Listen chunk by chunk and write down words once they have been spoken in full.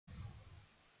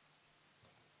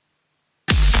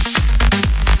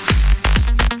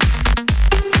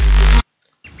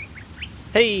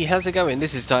Hey, how's it going?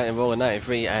 This is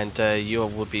TitanWarlord93 and you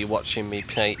will be watching me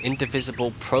play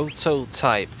Indivisible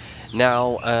Prototype.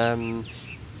 Now,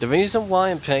 the reason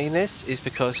why I'm playing this is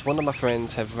because one of my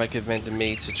friends have recommended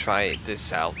me to try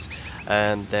this out.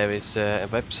 There is a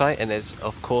website and there's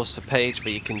of course a page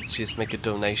where you can just make a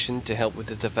donation to help with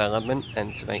the development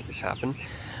and to make this happen.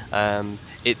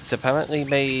 It's apparently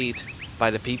made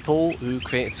by the people who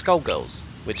created Skullgirls,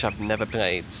 which I've never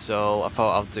played, so I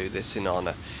thought I'll do this in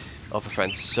honor of a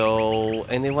friend. So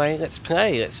anyway, let's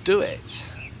play, let's do it.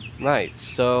 Right,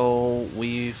 so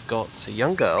we've got a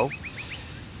young girl.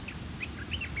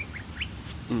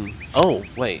 Oh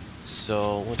wait,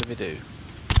 so what do?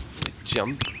 We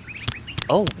jump.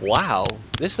 Oh wow,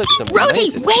 this looks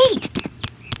amazing. Rhodey, wait!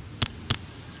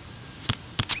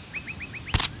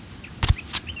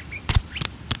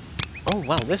 Oh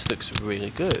wow, this looks really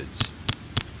good.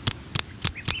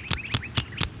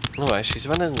 Alright, she's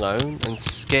running alone and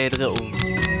scared a little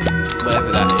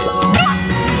whatever that is.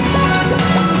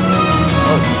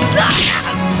 Oh.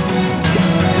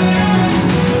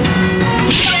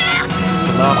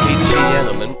 Some RPG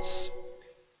elements.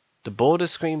 The border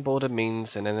screen border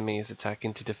means an enemy is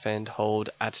attacking to defend.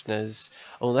 Hold Ajna's.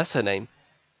 Oh, that's her name.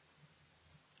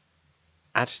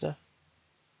 Ajna?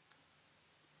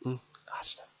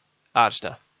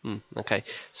 Ajna. Okay,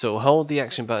 so hold the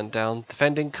action button down.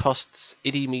 Defending costs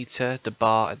ID meter, the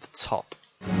bar at the top.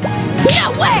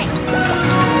 No way!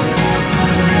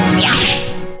 Yeah.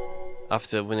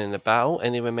 After winning the battle,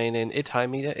 any remaining ID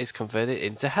meter is converted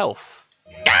into health.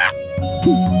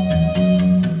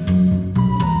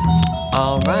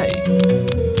 Alright.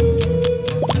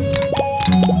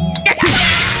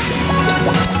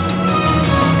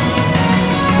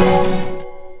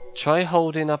 Try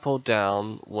holding up or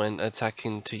down when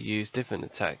attacking to use different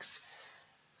attacks,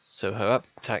 so her up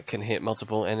attack can hit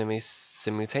multiple enemies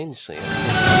simultaneously.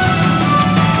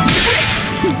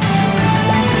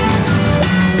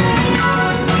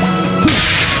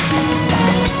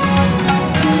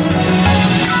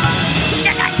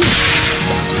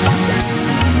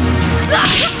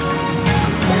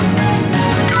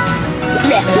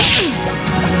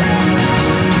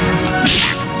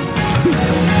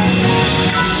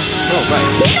 Oh, right.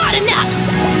 Not enough!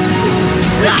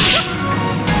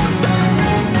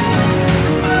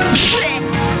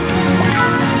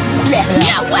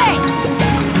 No way!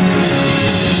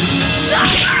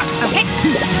 Okay.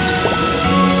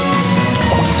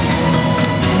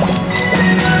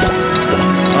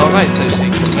 Alright, so she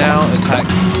can now attack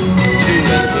 2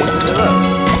 enemies in a row.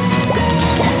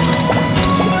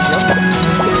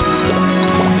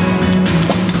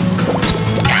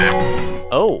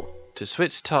 Oh! To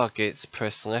switch targets,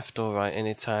 press left or right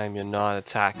anytime you're not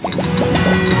attacking.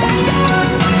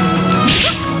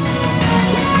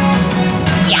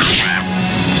 Yeah.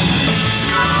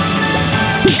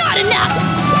 Not enough!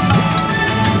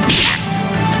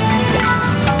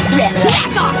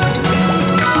 Back off!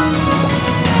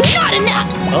 Not enough!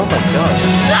 Oh my gosh.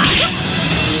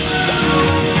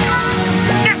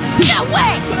 No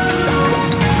way!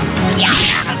 Yeah.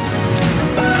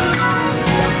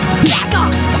 Back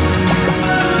off!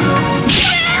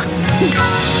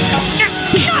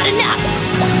 Not enough!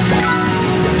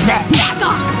 Back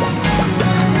off!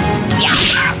 Yeah!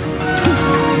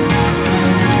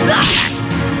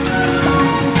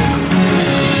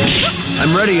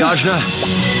 I'm ready, Ajna.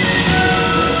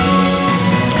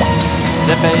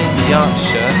 Zepe the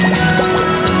Archer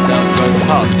is now joined the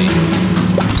party.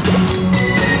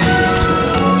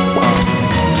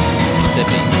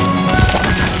 Zepe.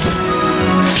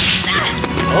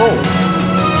 Oh!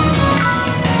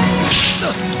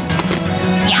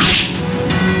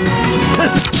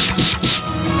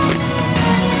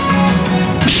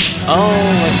 Oh, I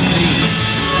see.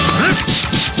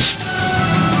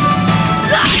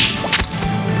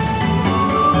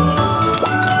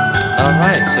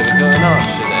 Alright, so we got an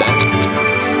archer there.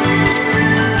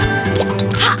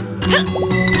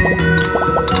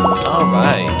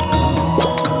 Alright.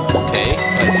 Okay,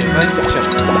 right, so right jump.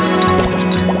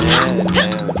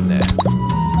 There, and there.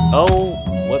 Oh,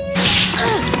 what?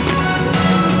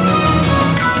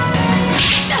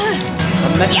 I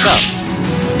messed up.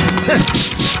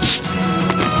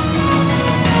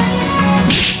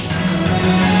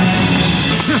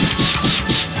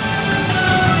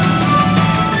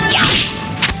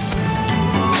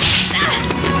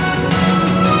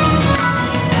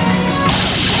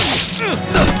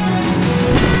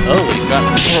 Holy crap.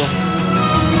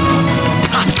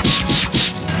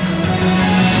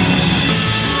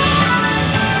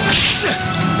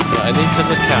 I need to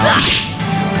look out.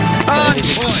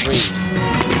 Anything green.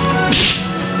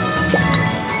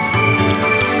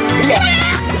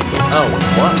 Oh,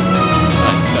 what?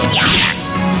 Right, go.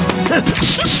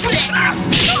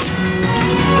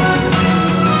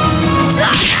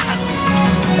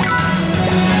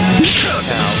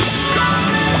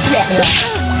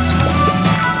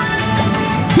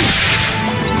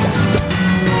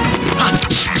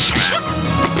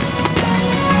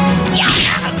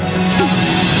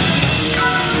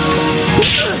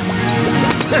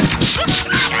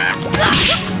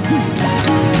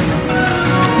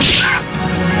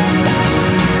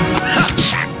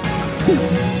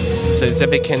 So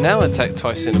Zebby can now attack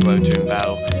twice in a row during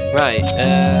battle. Right,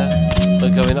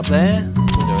 we're going up there.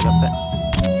 We're going up there.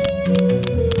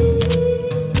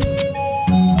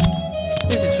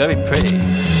 This is very pretty.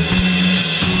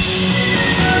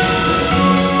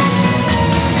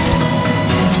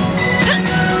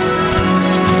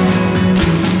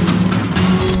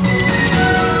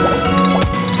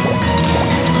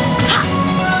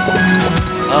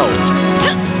 Oh.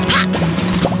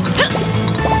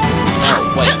 Oh,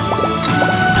 wait.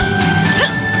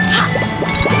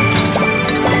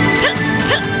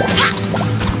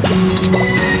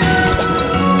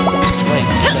 Wait,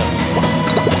 no.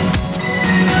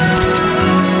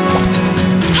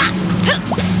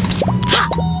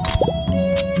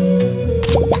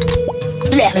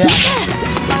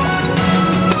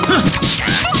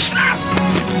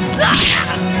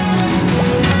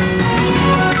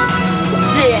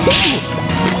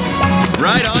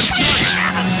 Right on.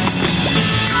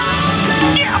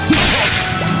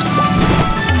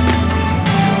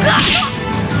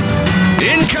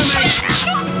 Incoming.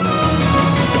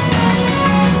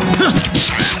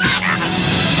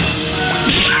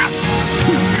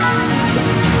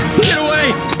 Get away.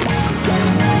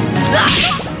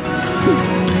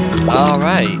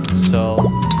 Alright, so...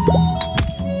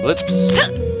 Whoops.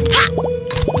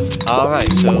 Alright,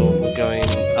 so we're going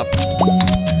up.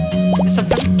 It's a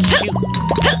very cute...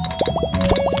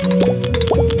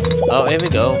 Oh, here we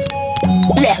go.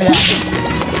 You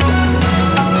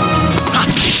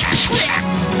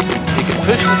can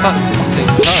push the buttons at the same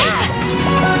time.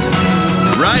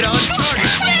 Right on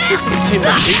target. This is too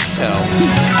much detail.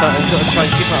 So I've got to try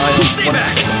and keep my eye on Stay one.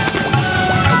 back.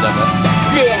 Another.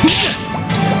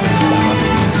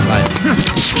 Right.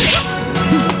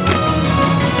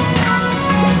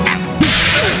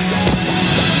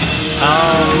 Oh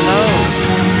no!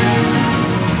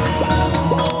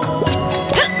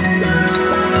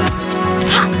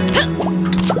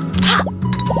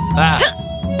 Ah!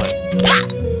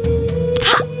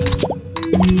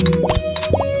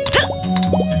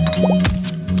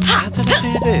 How did I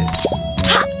do this?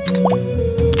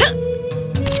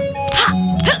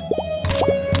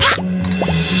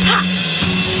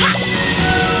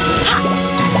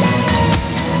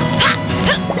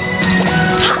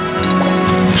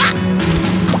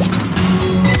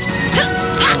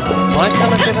 Why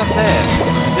can't I get up there? I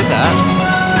did that.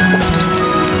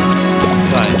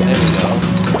 Right, there we go.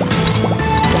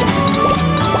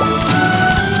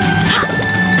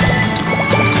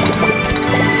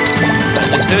 Right,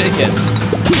 let's do it again.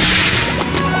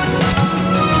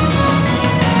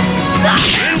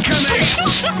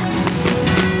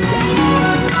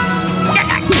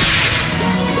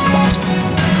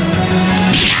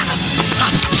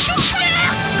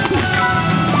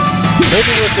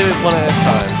 Maybe we'll do it one at a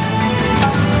time.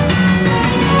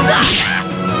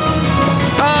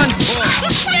 On.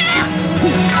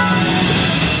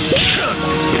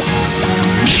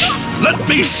 Let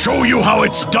me show you how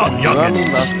it's done, The army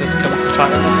youngins. masters come to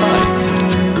fight on the side.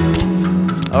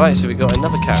 Alright, so we got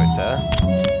another character.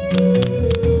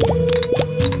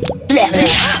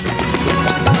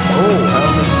 Oh, how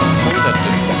does Tonga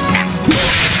do?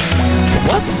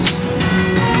 What?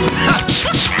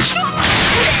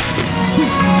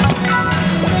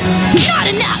 Not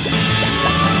enough!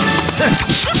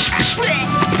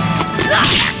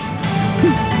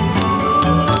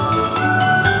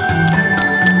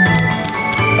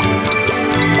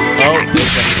 Oh,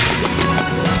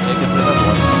 there comes another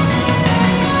one.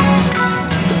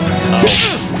 Oh.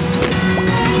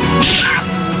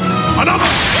 Another.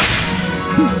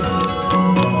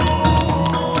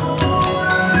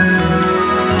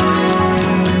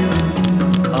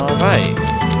 Alright.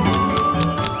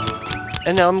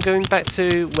 And now I'm going back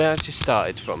to where I just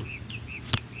started from.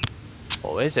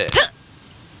 Or is it?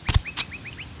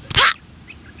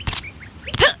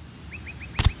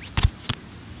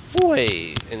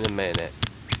 Wait in a minute.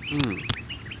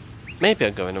 Maybe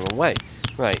I'm going the wrong way.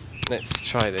 Right, let's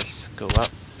try this. Go up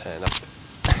and up.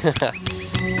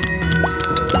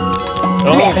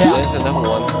 Oh, there's another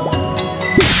one.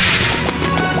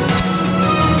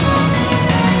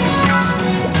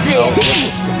 Oh,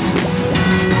 whoops.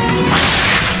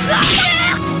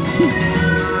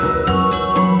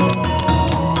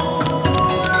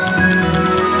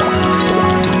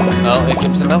 here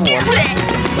comes another one.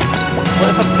 What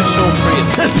if I push all three at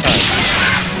the same time?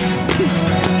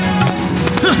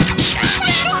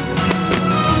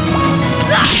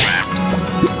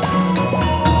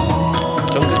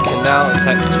 Jungle can now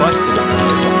attack twice in a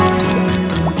row.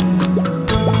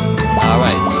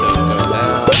 Alright, so go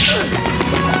now.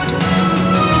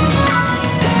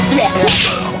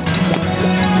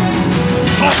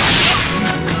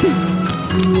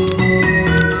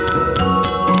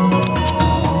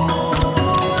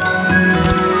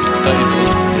 Don't even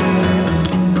need to do that.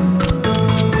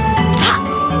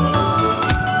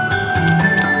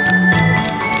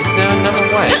 Is there another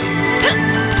way?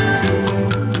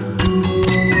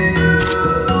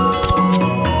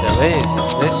 There is,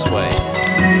 it's this way.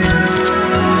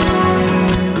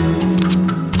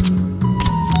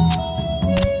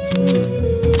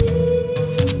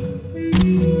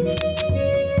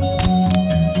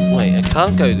 Wait, I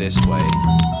can't go this way.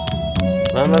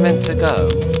 Where am I meant to go?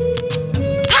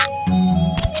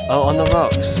 Oh, on the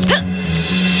rocks.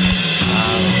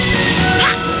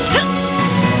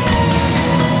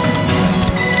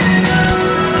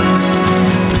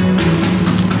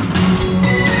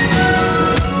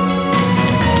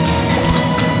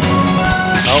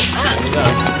 Oh, there we go.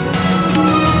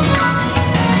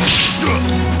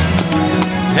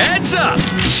 Heads up!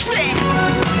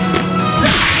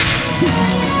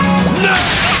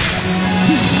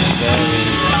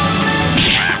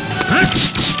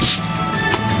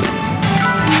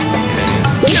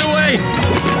 Get away!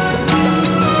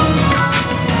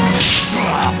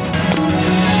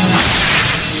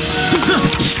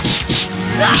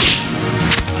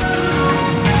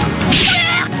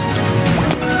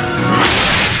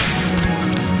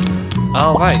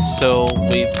 Alright, so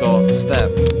we've got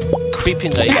step.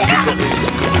 Creeping lady, we've got these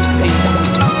creepy.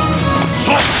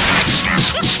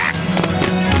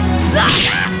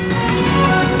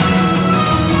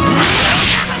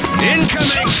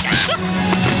 Incoming!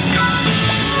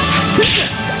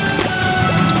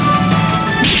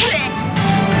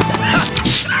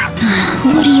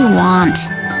 What do you want?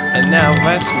 And now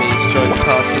Rasmi's joined the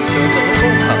party, so we've got the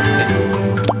full party.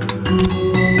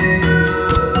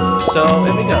 So,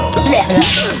 here we go.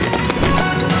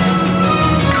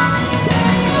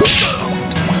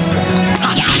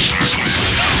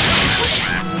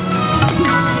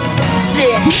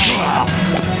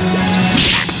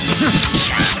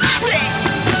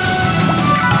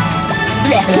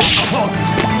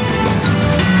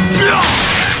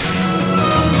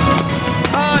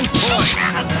 On point!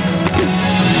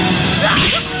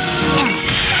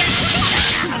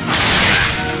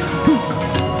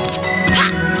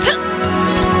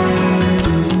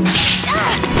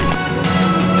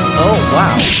 Oh,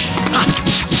 wow.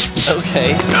 Okay.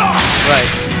 Right,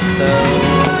 so...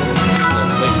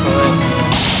 let's wait for it.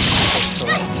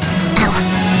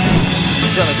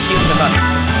 He's gotta keep them up.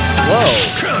 Whoa!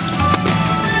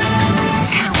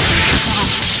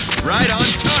 Right on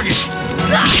target!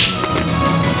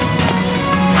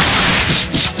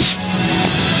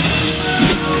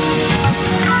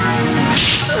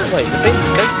 Wait, they're being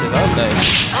defensive, aren't they?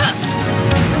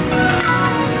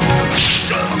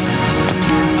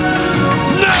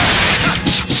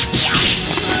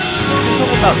 This is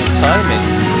all about the timing,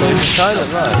 so if you time it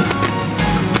right...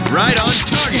 Right on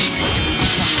target!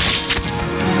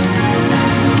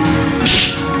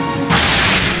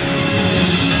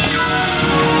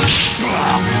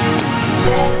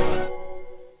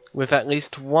 With at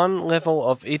least one level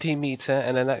of Itty meter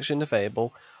and an action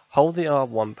available, hold the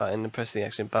R1 button and press the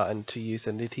action button to use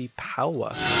an Itty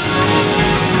power. Hey,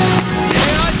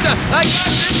 Asta! I got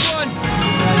this one!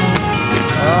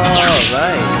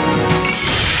 Alright.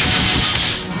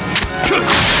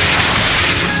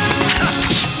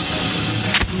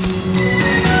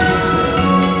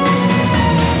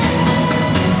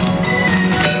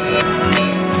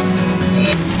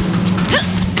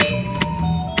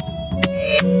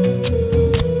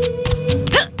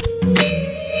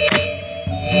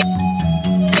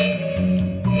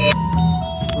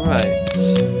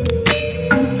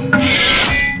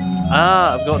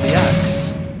 Ah, I've got the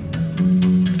axe.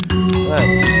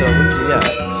 Right, so with the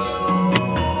axe.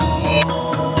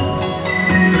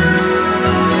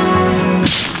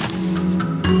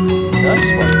 Nice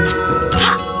one.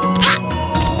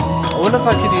 I wonder if I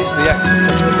could use the axe for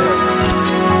something else.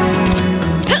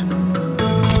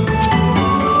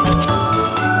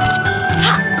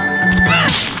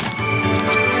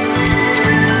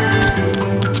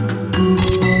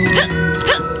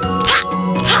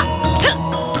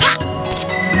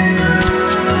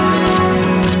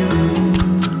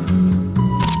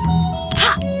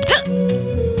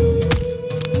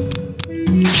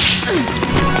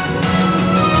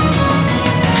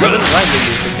 don't like the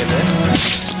music in this.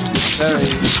 It's very...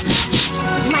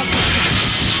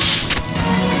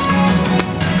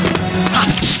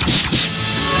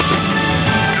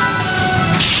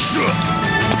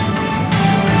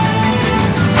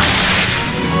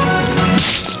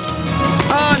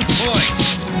 On point!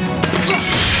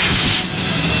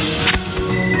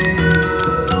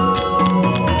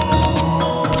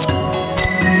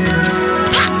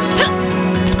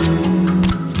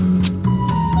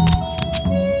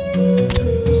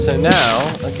 So now,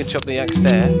 I can chop the axe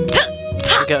there and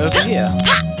get over here.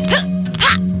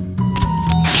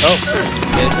 Oh,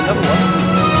 there's another one.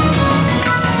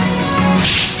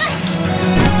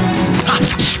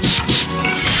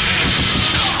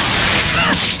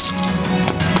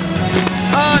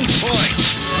 On point!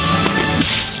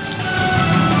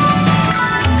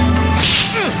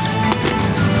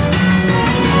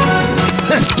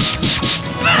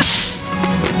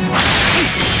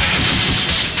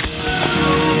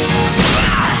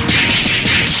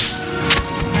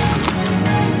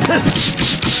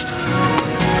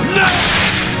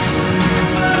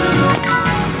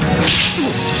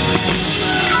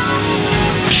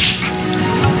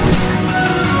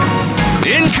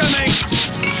 Incoming!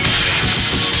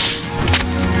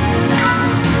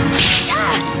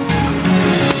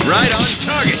 Right on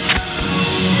target!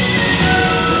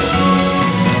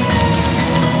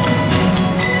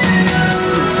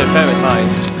 So bear in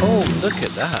mind, oh look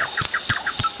at that.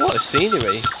 What a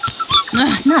scenery.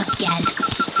 Not again.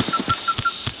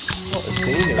 What a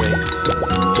scenery.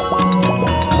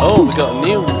 Oh, we got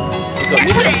new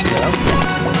maps now.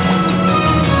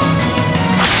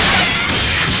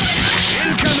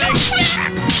 Incoming!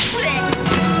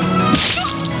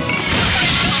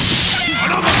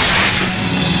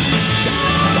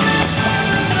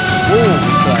 Oh,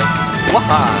 it's like,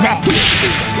 waha!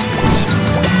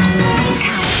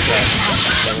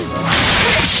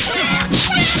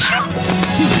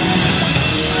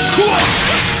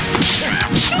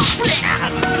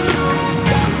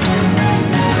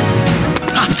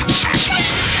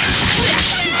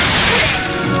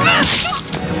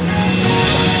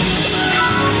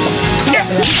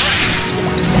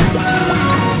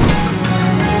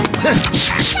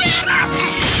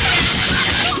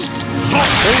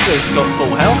 Skullgirls got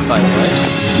full health by the way.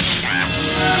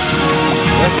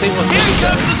 Let's see what's in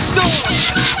there. The storm!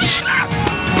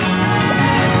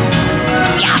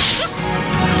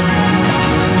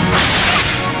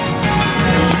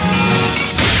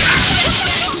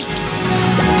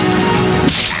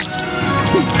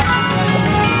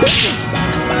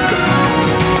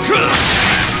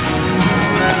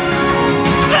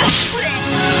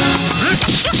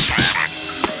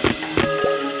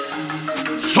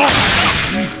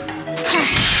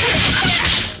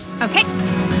 Okay.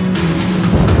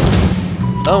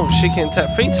 Oh, she can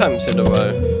attack 3 times in a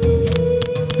row.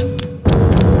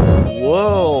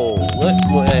 Whoa, look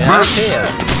what I have here.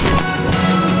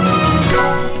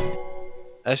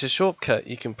 As a shortcut,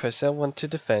 you can press L1 to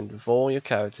defend with all your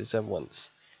characters at once.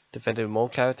 Defending with more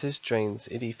characters drains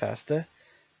ID faster,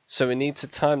 so we need to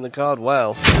time the guard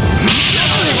well.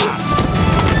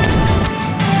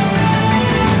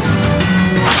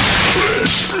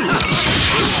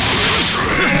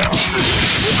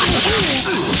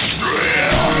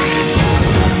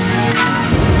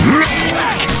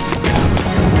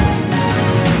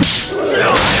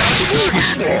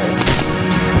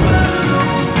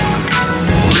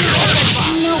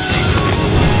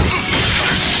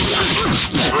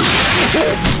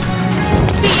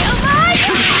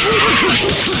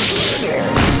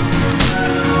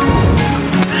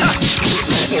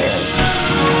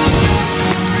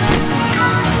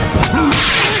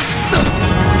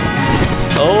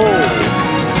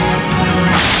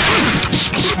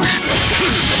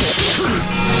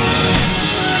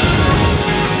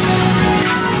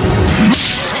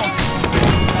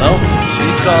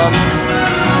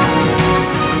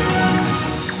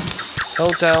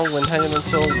 Hold down when hanging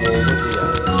onto a wall with the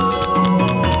axe.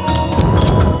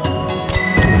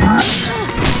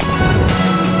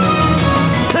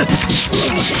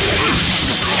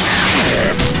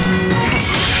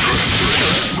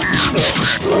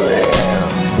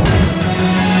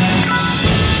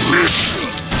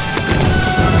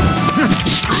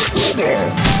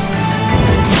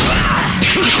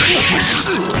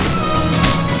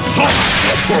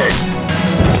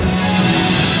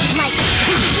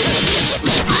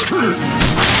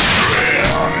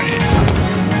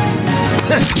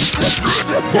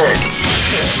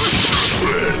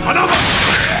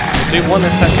 Do one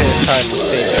attack at a time to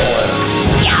see if it works.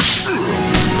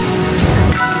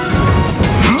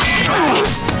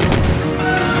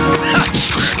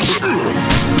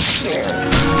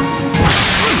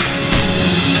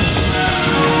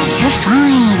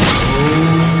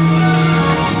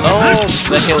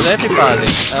 killed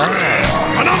everybody. Ah.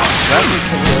 Bradley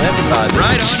can kill everybody.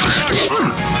 Right on target.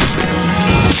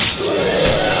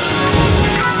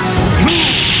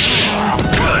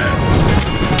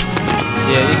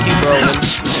 Yeah, you keep rolling.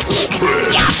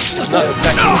 It's not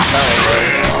exactly the power though.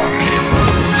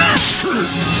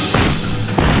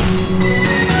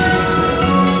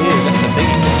 Dude, that's the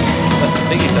biggie. That's the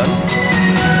biggie done.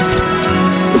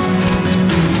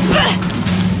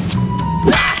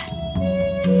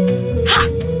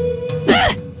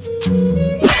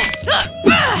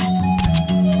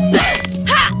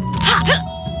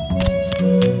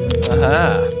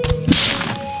 Aha.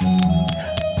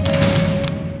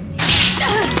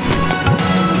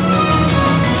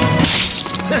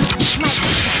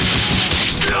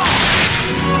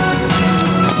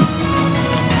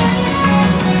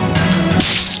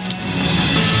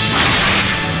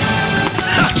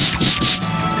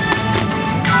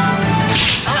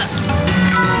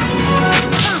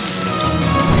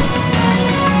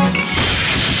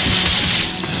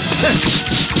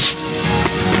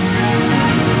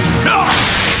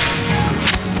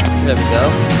 There we go.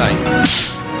 Right.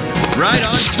 Right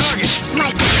on target.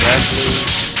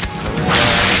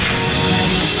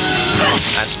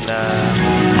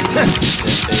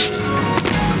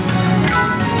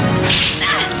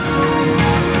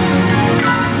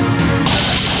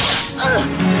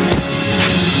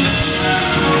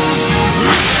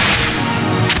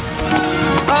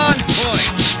 On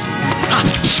point.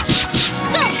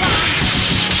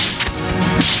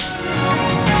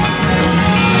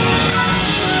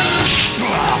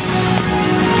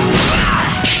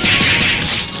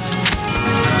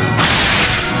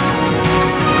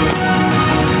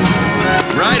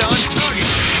 Right on target.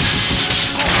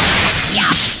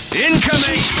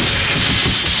 Incoming.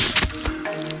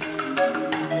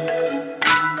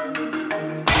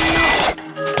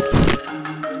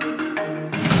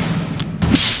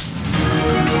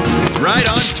 Right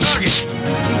on target.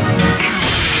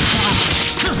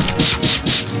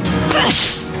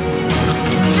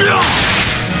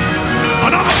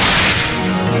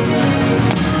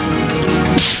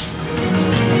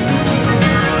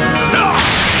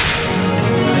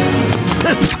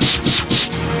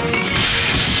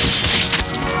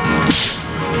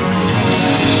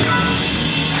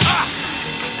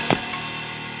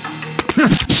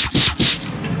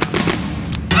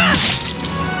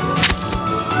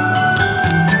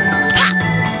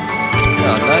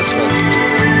 Oh, nice one.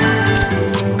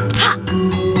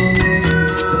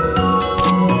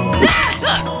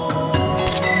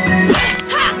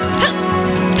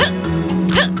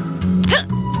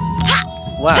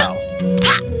 Wow.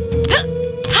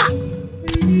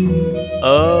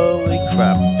 Holy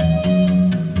crap.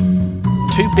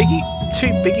 Two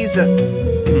biggies are...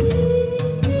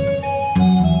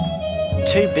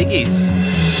 Two biggies.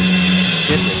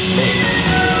 Goodness me.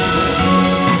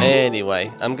 Anyway,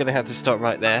 I'm gonna have to stop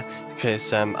right there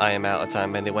because I am out of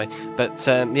time anyway. But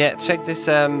yeah, check this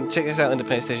out on the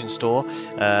PlayStation Store.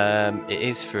 It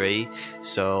is free,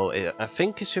 so I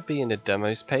think it should be in the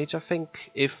demos page. I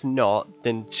think if not,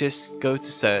 then just go to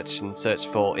search and search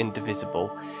for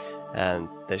Indivisible, and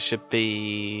there should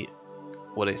be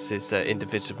what it says,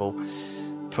 Indivisible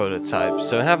prototype.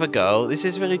 So have a go. This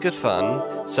is really good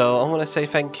fun. So I want to say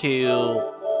thank you.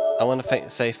 I want to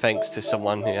say thanks to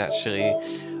someone who actually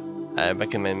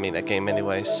recommended me that game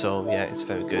anyway. So yeah, it's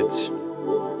very good.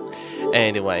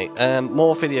 Anyway,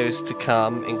 more videos to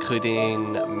come,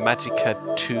 including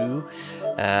Magicka 2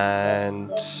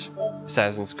 and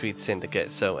Assassin's Creed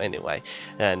Syndicate. So anyway,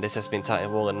 and this has been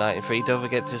TitanWarlord93. Don't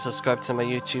forget to subscribe to my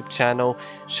YouTube channel.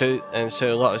 Show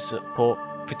a lot of support,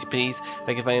 pretty please.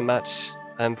 Thank you very much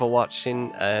for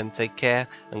watching. Take care.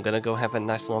 I'm gonna go have a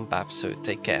nice long bath, so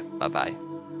take care. Bye bye.